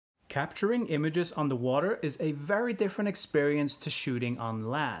Capturing images on the water is a very different experience to shooting on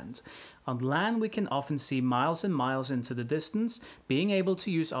land. On land, we can often see miles and miles into the distance, being able to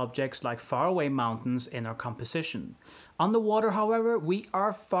use objects like faraway mountains in our composition. On the water, however, we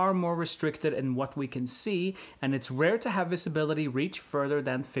are far more restricted in what we can see, and it's rare to have visibility reach further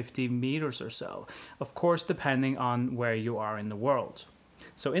than 50 meters or so, of course depending on where you are in the world.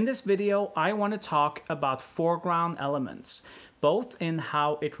 So in this video, I want to talk about foreground elements, both in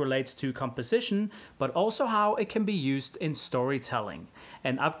how it relates to composition, but also how it can be used in storytelling.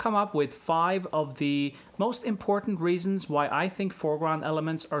 And I've come up with 5 of the most important reasons why I think foreground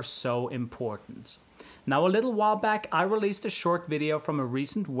elements are so important. Now, a little while back, I released a short video from a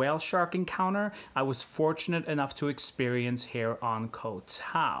recent whale shark encounter I was fortunate enough to experience here on Koh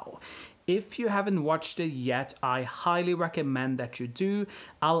Tao. If you haven't watched it yet, I highly recommend that you do.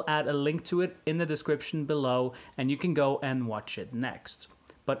 I'll add a link to it in the description below and you can go and watch it next.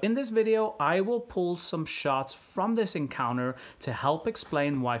 But in this video, I will pull some shots from this encounter to help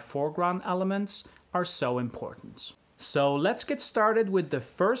explain why foreground elements are so important. So let's get started with the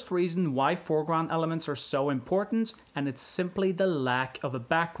first reason why foreground elements are so important, and it's simply the lack of a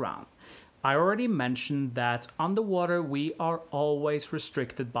background. I already mentioned that on the water we are always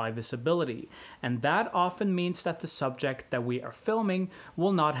restricted by visibility, and that often means that the subject that we are filming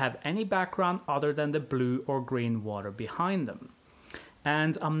will not have any background other than the blue or green water behind them.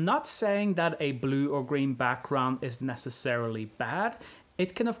 And I'm not saying that a blue or green background is necessarily bad.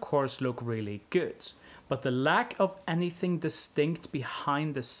 It can of course look really good, but the lack of anything distinct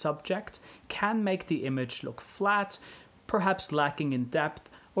behind the subject can make the image look flat, perhaps lacking in depth,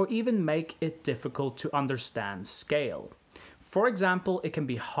 or even make it difficult to understand scale. For example, it can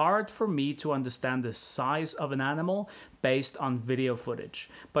be hard for me to understand the size of an animal based on video footage,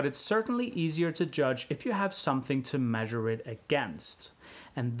 but it's certainly easier to judge if you have something to measure it against.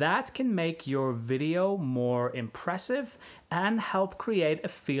 And that can make your video more impressive and help create a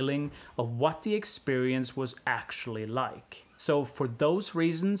feeling of what the experience was actually like. So for those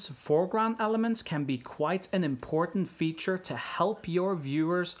reasons, foreground elements can be quite an important feature to help your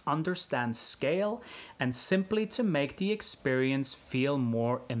viewers understand scale and simply to make the experience feel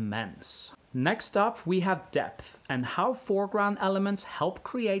more immense. Next up, we have depth and how foreground elements help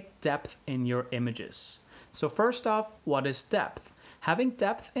create depth in your images. So first off, what is depth? Having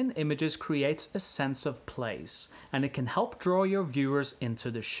depth in images creates a sense of place, and it can help draw your viewers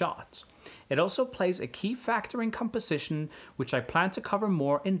into the shot. It also plays a key factor in composition, which I plan to cover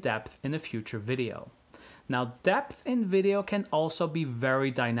more in depth in a future video. Now, depth in video can also be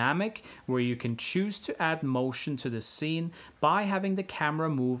very dynamic, where you can choose to add motion to the scene by having the camera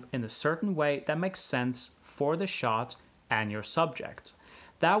move in a certain way that makes sense for the shot and your subject.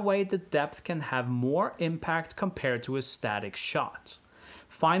 That way, the depth can have more impact compared to a static shot.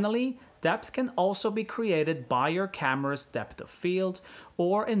 Finally, depth can also be created by your camera's depth of field,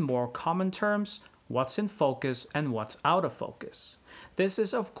 or in more common terms, what's in focus and what's out of focus. This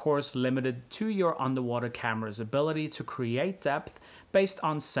is of course limited to your underwater camera's ability to create depth based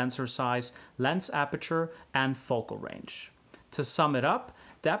on sensor size, lens aperture, and focal range. To sum it up,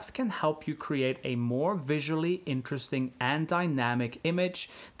 depth can help you create a more visually interesting and dynamic image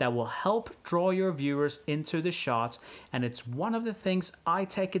that will help draw your viewers into the shot, and it's one of the things I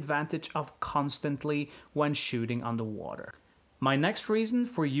take advantage of constantly when shooting underwater. My next reason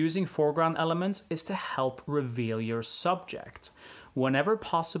for using foreground elements is to help reveal your subject. Whenever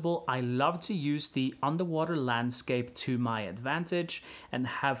possible, I love to use the underwater landscape to my advantage and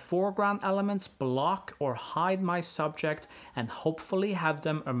have foreground elements block or hide my subject and hopefully have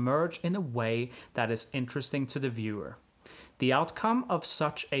them emerge in a way that is interesting to the viewer. The outcome of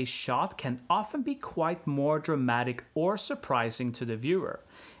such a shot can often be quite more dramatic or surprising to the viewer.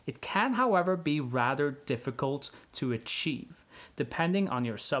 It can, however, be rather difficult to achieve, depending on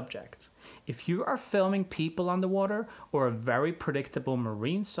your subject. If you are filming people underwater or a very predictable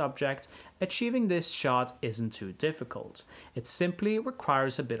marine subject, achieving this shot isn't too difficult. It simply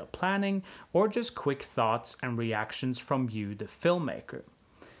requires a bit of planning or just quick thoughts and reactions from you, the filmmaker.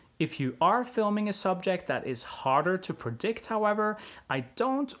 If you are filming a subject that is harder to predict, however, I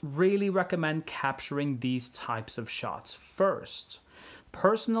don't really recommend capturing these types of shots first.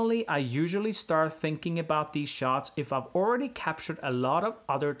 Personally, I usually start thinking about these shots if I've already captured a lot of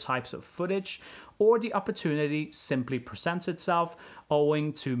other types of footage or the opportunity simply presents itself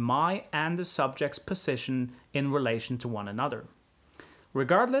owing to my and the subject's position in relation to one another.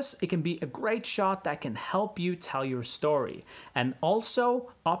 Regardless, it can be a great shot that can help you tell your story and also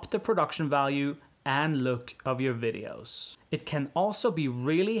up the production value and look of your videos. It can also be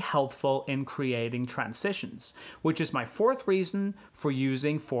really helpful in creating transitions, which is my fourth reason for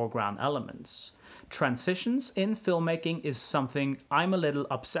using foreground elements. Transitions in filmmaking is something I'm a little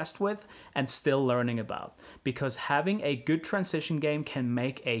obsessed with and still learning about, because having a good transition game can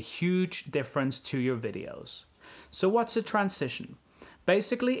make a huge difference to your videos. So what's a transition?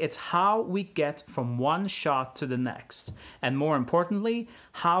 Basically, it's how we get from one shot to the next, and more importantly,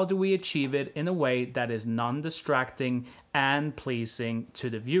 how do we achieve it in a way that is non-distracting and pleasing to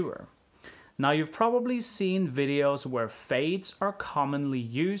the viewer. Now, you've probably seen videos where fades are commonly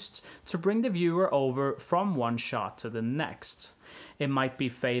used to bring the viewer over from one shot to the next. It might be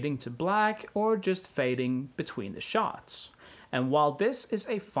fading to black or just fading between the shots. And while this is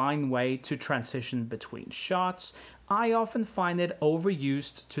a fine way to transition between shots, I often find it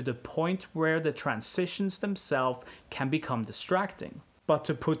overused to the point where the transitions themselves can become distracting. But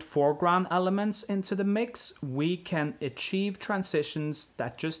to put foreground elements into the mix, we can achieve transitions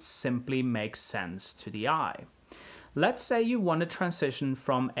that just simply make sense to the eye. Let's say you want to transition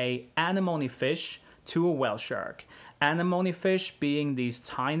from an anemone fish to a whale shark. Anemone fish being these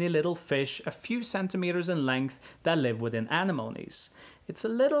tiny little fish a few centimeters in length that live within anemones. It's a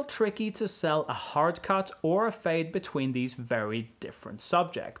little tricky to sell a hard cut or a fade between these very different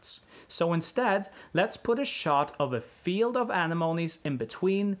subjects. So instead, let's put a shot of a field of anemones in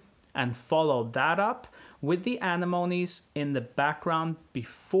between and follow that up with the anemones in the background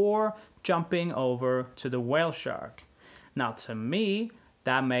before jumping over to the whale shark. Now, to me,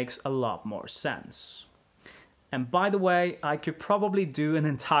 that makes a lot more sense. And by the way, I could probably do an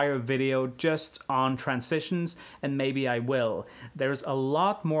entire video just on transitions, and maybe I will. There's a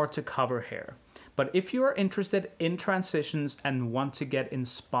lot more to cover here. But if you are interested in transitions and want to get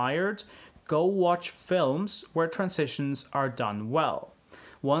inspired, go watch films where transitions are done well.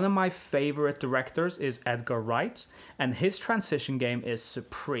 One of my favorite directors is Edgar Wright, and his transition game is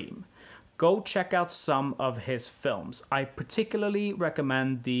supreme. Go check out some of his films. I particularly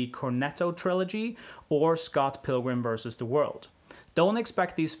recommend the Cornetto trilogy or Scott Pilgrim vs. the World. Don't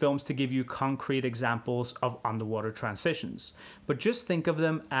expect these films to give you concrete examples of underwater transitions, but just think of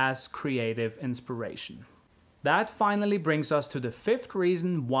them as creative inspiration. That finally brings us to the fifth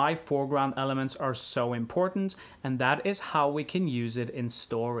reason why foreground elements are so important, and that is how we can use it in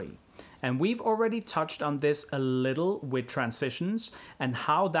story. And we've already touched on this a little with transitions and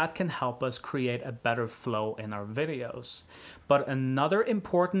how that can help us create a better flow in our videos. But another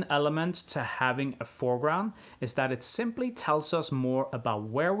important element to having a foreground is that it simply tells us more about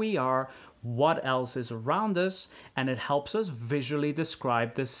where we are, what else is around us, and it helps us visually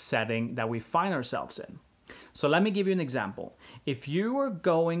describe the setting that we find ourselves in. So let me give you an example. If you were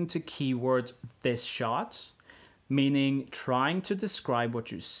going to keyword this shot, meaning trying to describe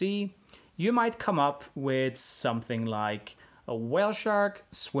what you see, you might come up with something like a whale shark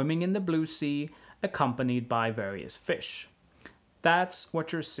swimming in the blue sea accompanied by various fish. That's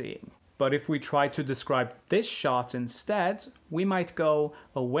what you're seeing. But if we try to describe this shot instead, we might go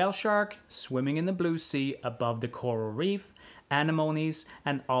a whale shark swimming in the blue sea above the coral reef, anemones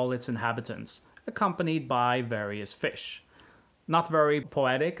and all its inhabitants, accompanied by various fish. Not very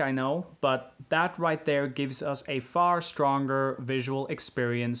poetic, I know, but that right there gives us a far stronger visual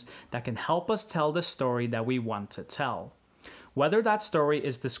experience that can help us tell the story that we want to tell. Whether that story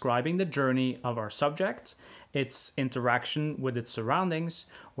is describing the journey of our subject, its interaction with its surroundings,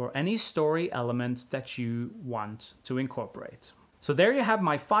 or any story element that you want to incorporate. So there you have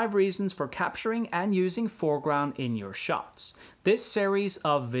my 5 reasons for capturing and using foreground in your shots. This series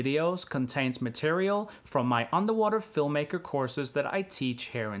of videos contains material from my underwater filmmaker courses that I teach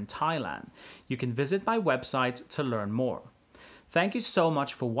here in Thailand. You can visit my website to learn more. Thank you so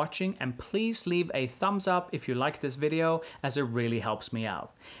much for watching, and please leave a thumbs up if you like this video, as it really helps me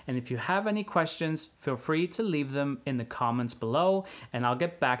out. And if you have any questions, feel free to leave them in the comments below and I'll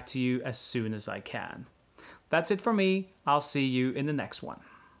get back to you as soon as I can. That's it for me. I'll see you in the next one.